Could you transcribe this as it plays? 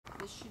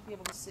should be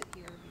able to sit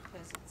here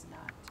because it's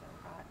not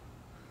hot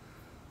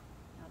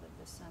now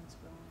that the sun's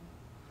going.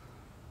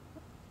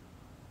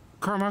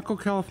 Carmichael,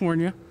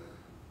 California.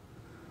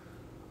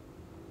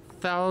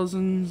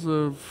 Thousands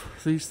of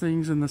these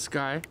things in the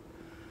sky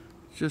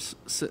just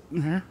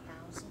sitting there.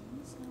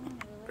 Thousands? Oh, really?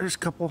 There's a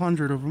couple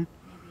hundred of them.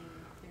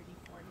 Maybe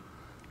 30,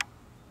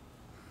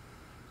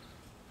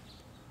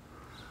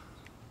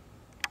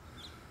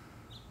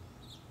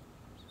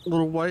 40.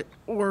 Little white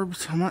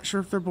orbs. I'm not sure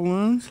if they're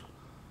balloons,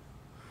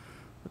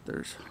 but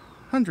there's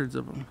hundreds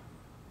of them.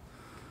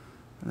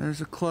 And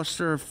there's a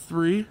cluster of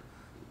 3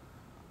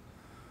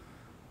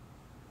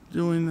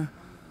 doing the. I don't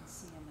even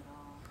see them at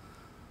all.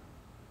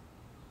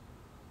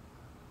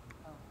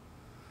 Oh.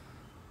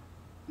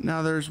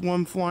 Now there's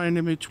one flying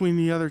in between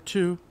the other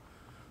 2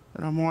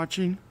 that I'm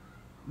watching.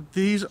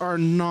 These are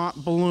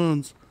not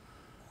balloons.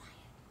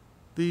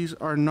 These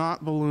are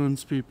not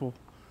balloons, people.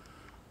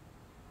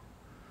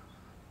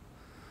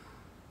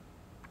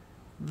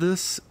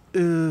 This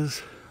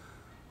is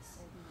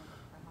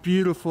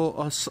beautiful.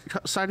 A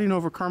sighting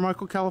over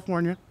Carmichael,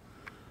 California.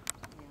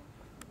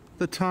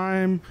 The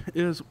time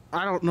is,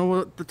 I don't know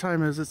what the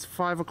time is. It's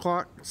 5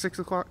 o'clock, 6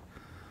 o'clock.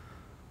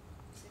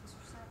 6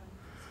 or 7.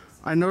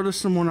 I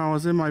noticed them when I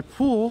was in my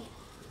pool.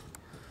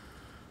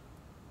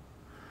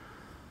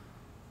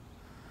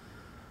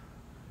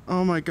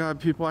 Oh my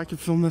God, people, I could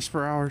film this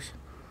for hours.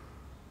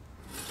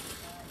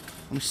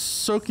 I'm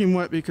soaking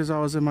wet because I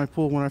was in my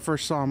pool when I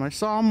first saw them. I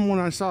saw them when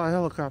I saw a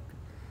helicopter.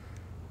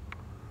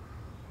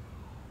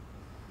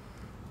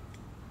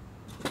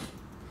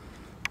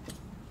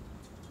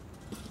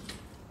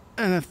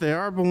 And if they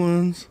are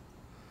balloons,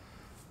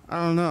 I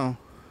don't know.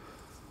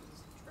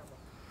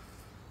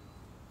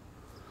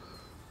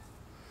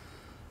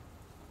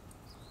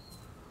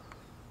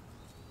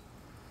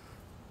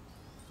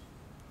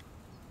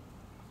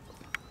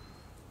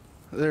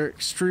 They're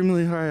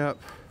extremely high up.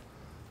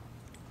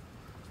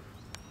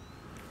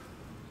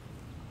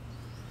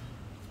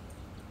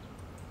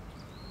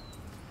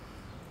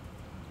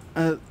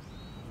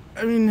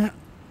 I mean,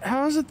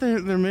 how is it they're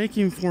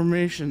making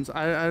formations?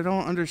 I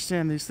don't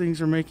understand. These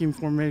things are making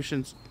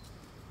formations.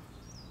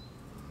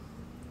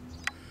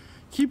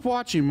 Keep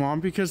watching,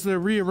 Mom, because they're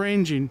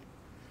rearranging.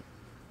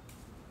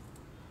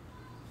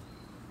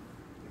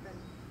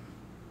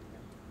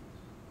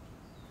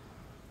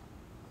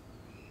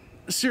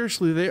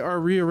 Seriously, they are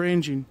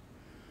rearranging.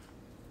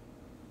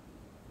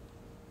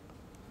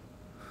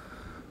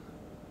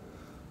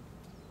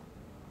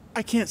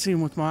 I can't see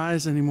them with my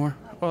eyes anymore.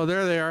 Oh,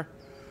 there they are.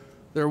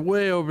 They're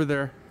way over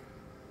there.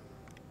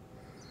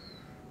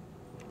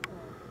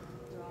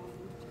 They're all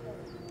grouped together.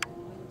 The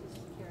wind is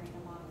carrying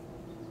them off.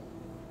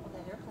 Well,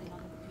 that airplane on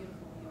the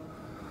beautiful view.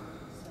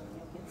 So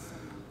you'll get some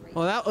great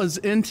Well, that was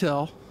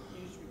intel.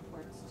 news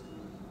reports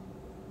tonight.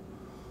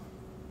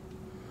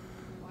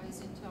 Why is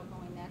Intel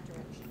going that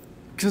direction?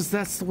 Because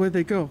that's the way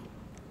they go.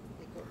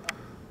 They go up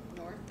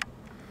north,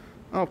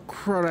 Oh,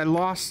 crud, I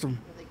lost them.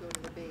 or they go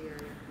to the Bay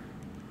Area?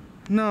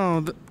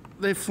 No,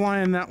 they fly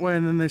in that way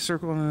and then they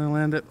circle and they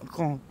land at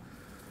McClellan.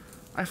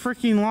 I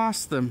freaking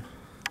lost them.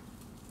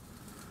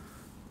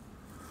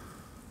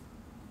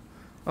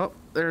 Oh,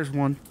 there's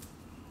one.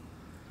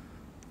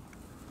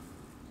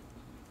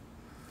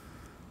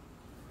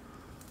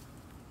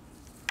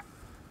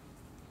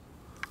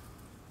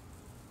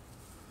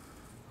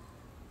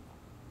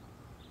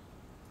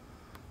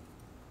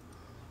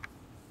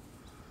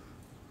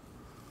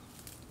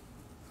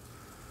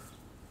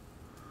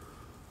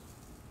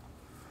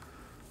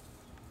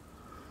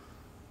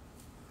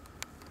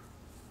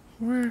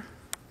 Where?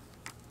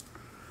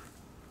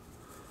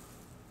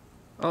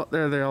 Oh,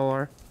 there they all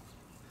are.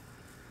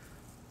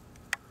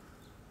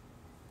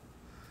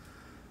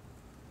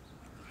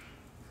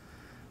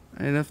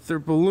 And if they're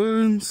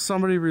balloons,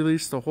 somebody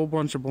released a whole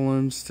bunch of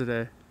balloons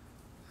today.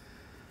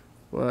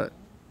 But,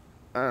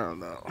 I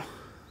don't know.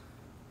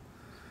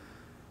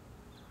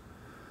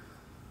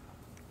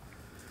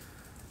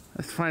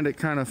 I find it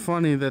kind of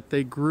funny that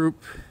they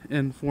group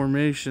in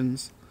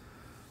formations.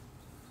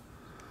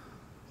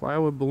 Why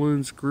would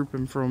balloons group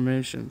in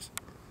formations?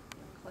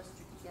 Clustered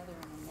together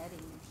in a netting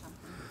or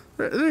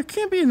something. There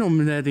can't be no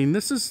netting.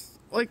 This is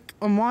like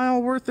a mile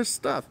worth of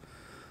stuff.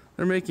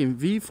 They're making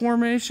V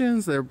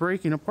formations. They're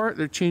breaking apart.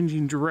 They're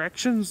changing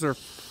directions. They're.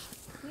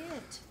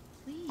 Quit,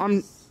 please.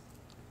 I'm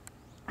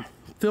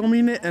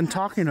filming it and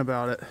talking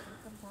about it. Take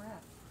a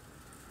breath.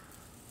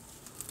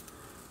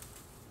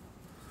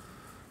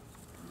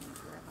 I'm going to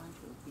grab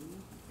onto a bee.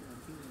 You're a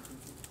bee, isn't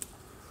it?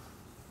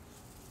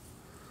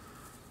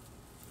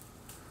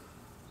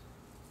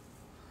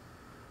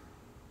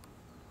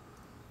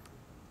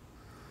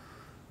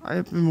 I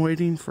have been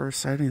waiting for a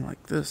sighting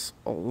like this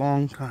a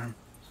long time.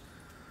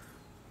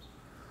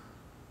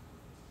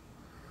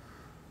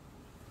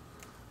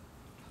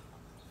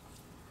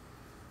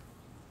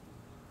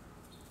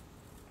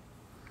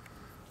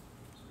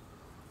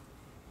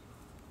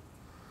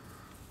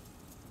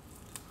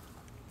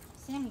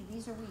 Sammy,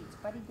 these are weeds.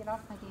 Buddy, get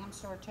off my damn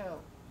sore toe.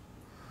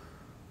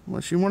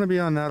 Unless you want to be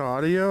on that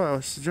audio, I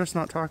would suggest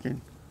not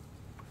talking.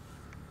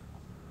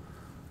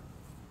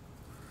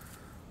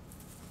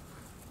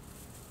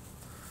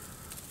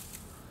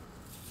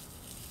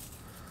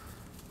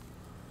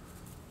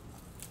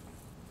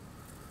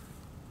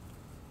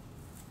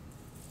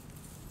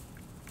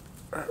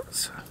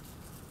 It's tough.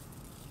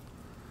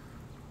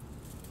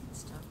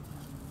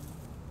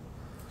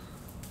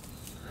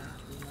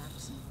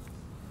 Relaxing.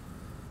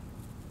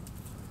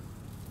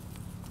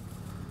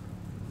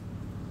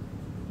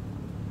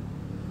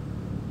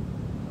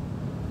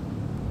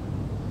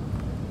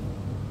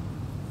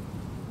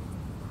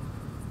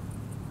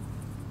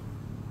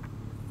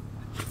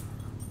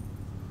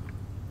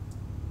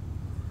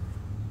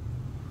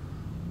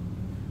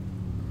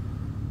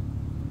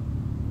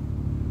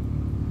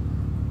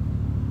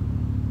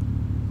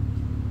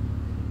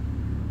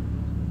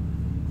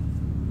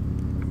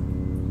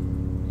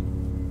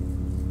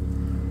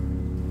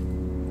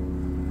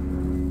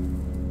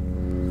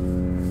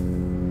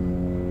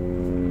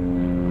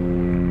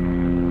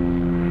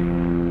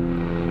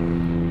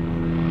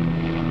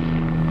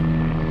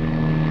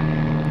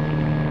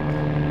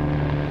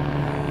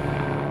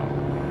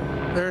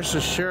 There's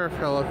the sheriff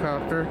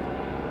helicopter.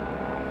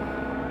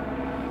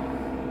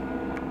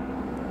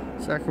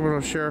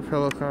 Sacramento sheriff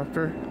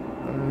helicopter.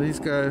 These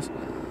guys,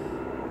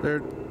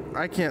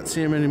 I can't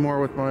see them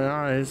anymore with my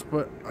eyes,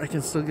 but I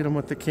can still get them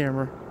with the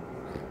camera.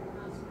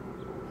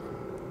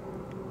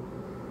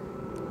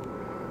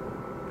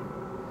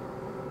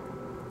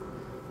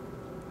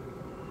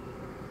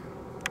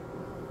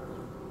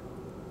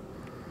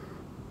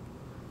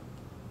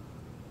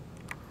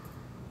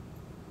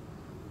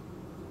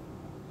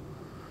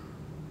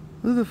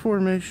 Look at the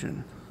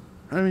formation.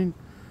 I mean,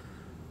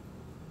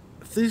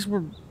 if these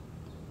were...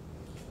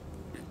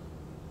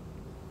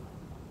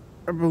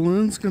 Are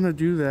balloons gonna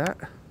do that?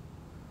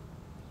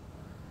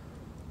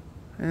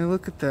 And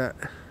look at that.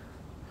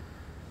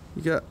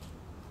 You got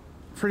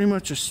pretty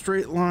much a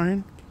straight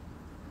line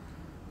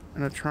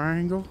and a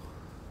triangle.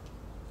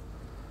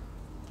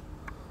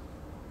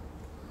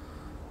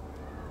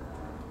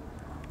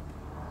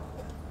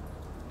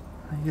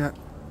 You got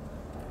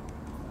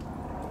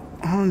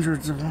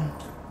hundreds of them.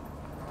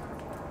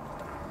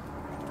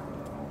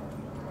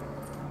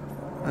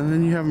 And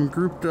then you have them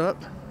grouped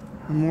up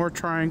in more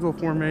triangle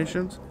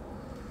formations.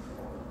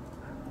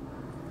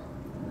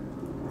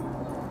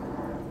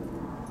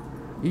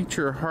 Eat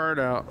your heart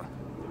out.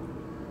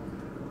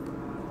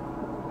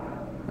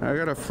 I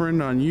got a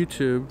friend on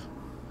YouTube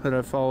that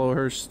I follow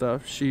her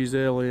stuff. She's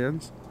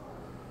aliens.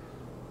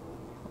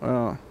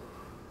 Well,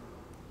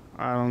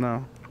 I don't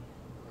know.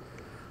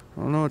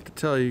 I don't know what to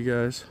tell you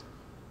guys.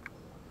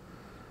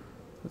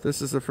 But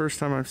this is the first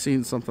time I've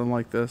seen something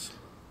like this.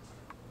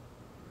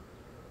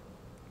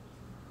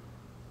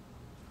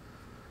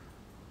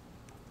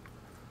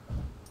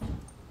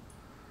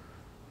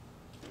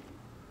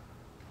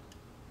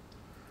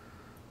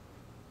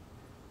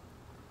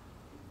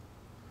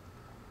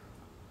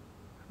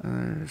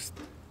 There's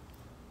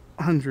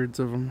hundreds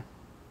of them.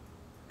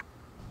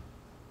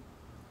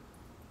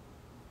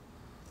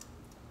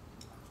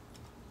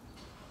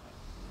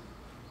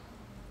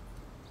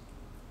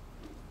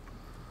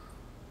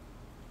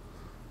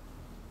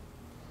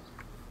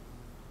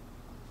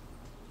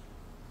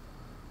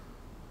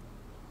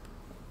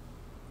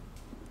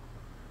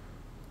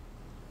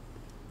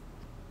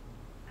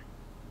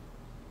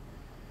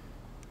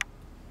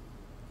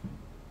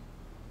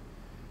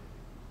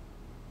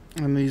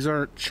 And these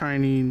aren't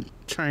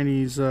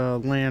Chinese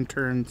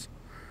lanterns.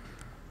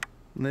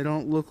 They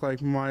don't look like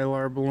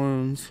Mylar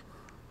balloons.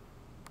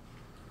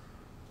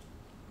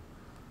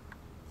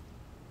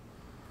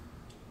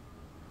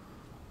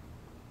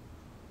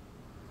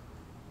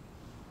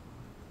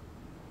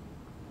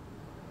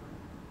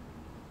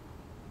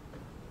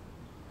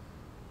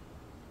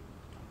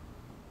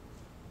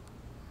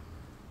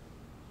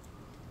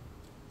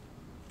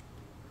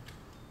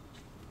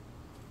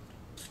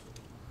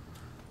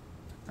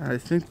 I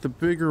think the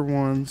bigger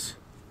ones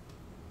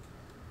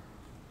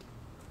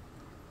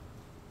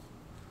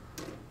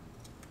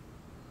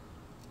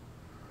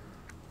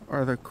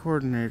are the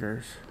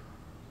coordinators.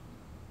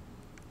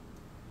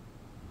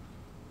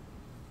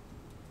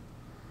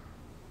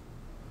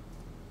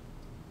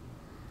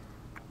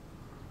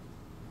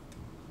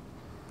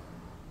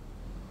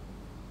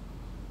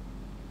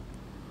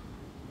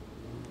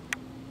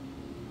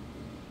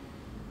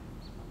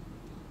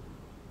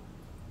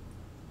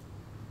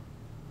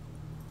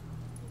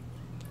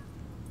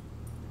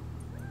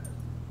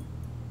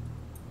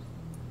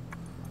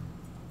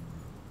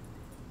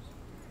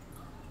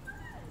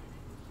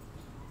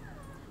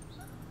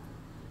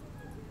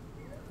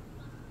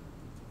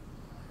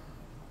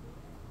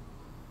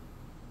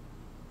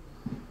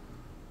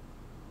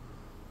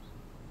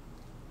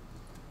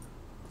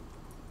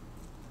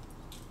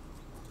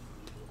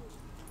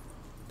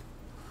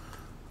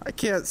 I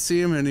can't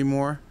see them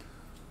anymore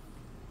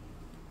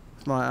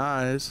with my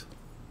eyes.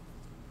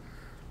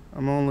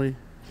 I'm only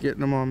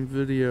getting them on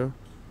video.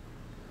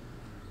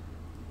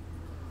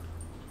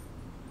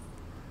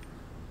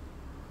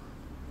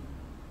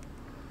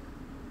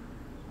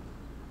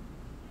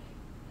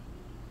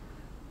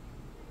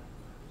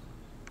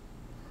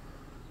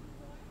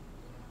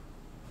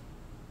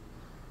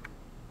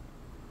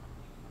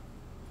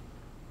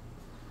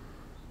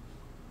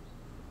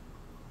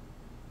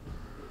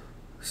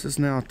 This is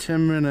now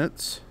 10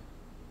 minutes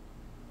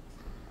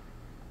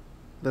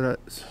that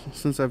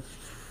since I've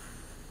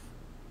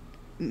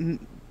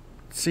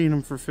seen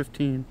them for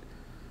 15.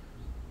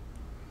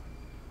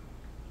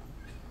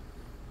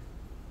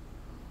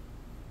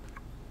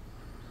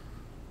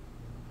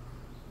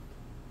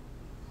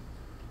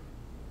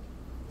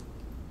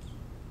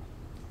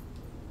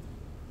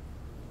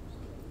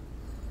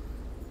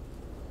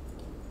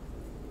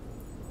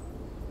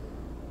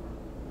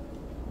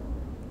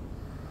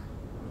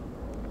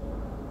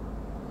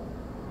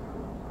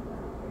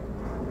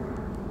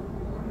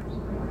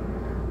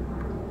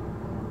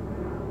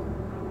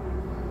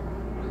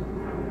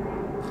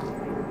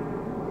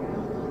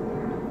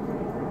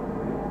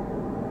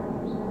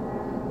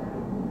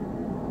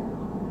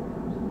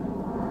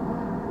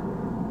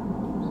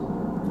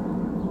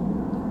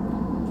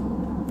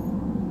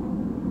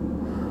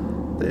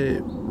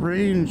 They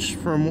range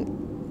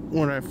from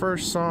when I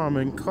first saw them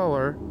in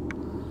color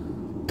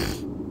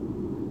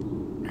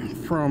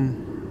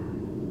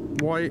from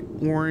white,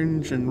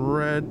 orange, and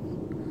red.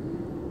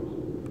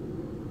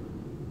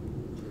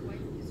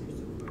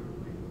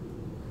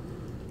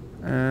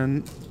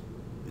 And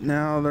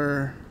now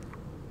they're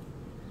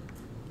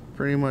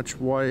pretty much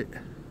white.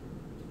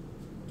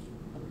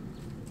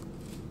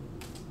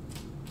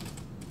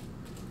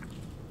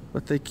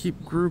 But they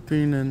keep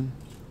grouping and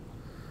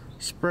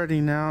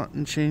spreading out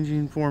and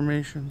changing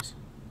formations.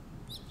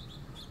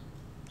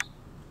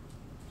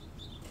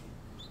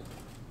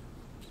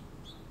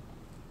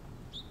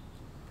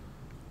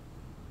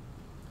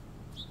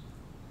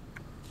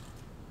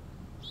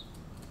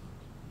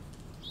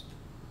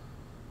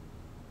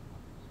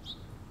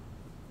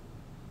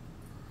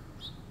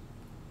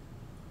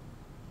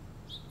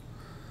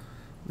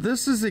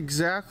 This is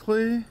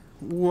exactly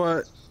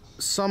what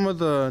some of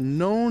the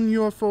known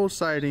UFO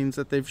sightings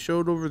that they've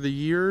showed over the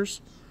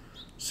years,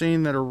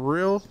 saying that are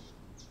real,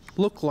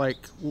 look like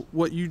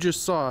what you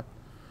just saw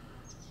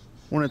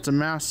when it's a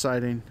mass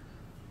sighting.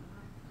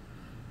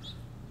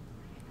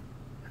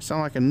 I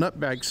sound like a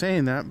nutbag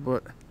saying that,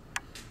 but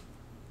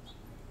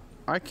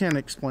I can't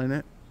explain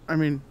it. I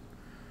mean,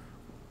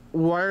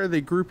 why are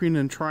they grouping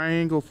in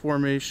triangle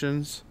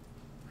formations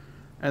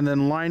and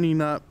then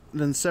lining up,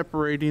 then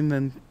separating,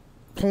 then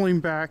pulling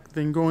back,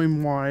 then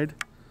going wide?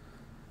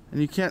 And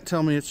you can't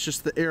tell me it's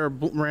just the air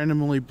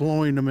randomly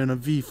blowing them in a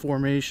V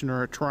formation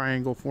or a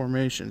triangle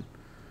formation.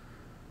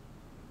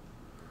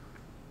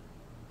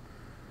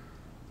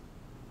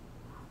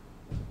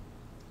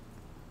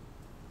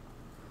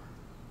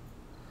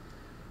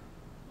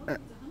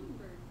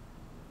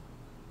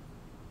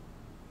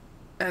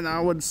 And I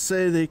would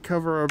say they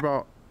cover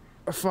about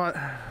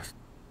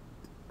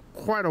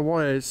quite a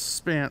wide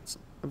span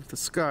of the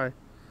sky.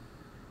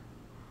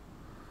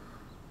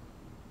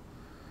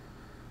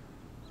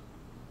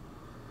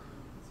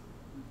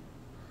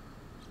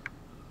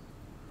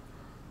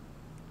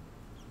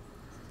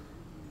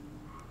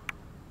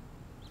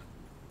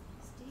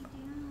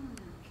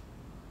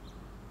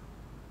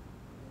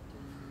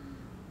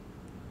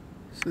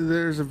 So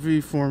there's a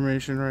V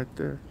formation right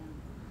there.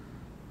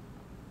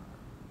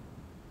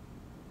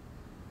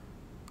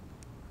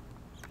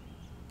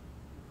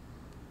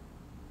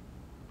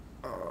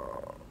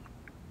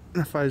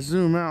 If I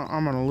zoom out,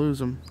 I'm gonna lose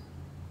them.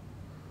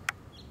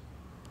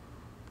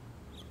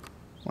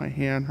 My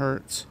hand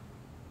hurts.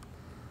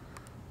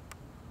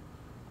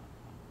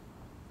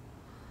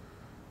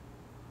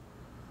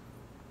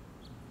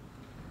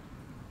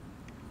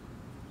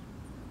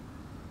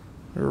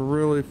 They're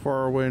really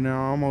far away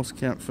now. I almost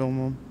can't film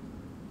them.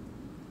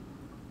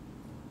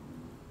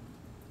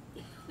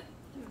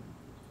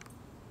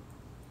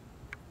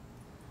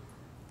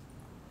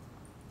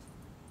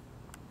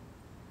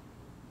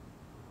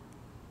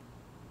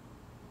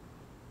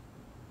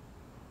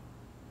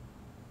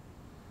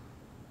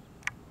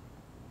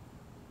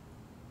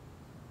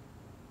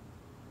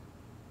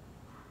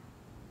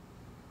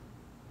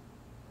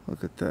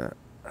 Look at that.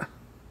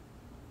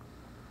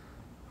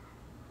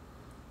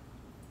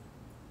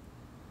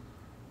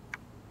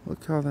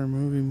 Look how they're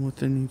moving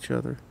within each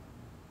other.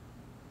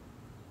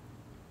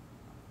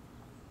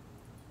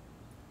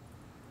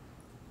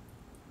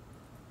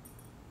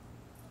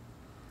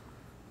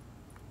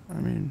 I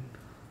mean,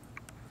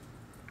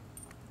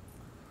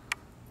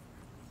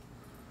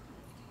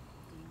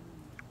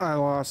 I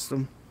lost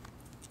them.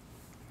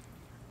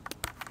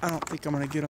 I don't think I'm gonna get them.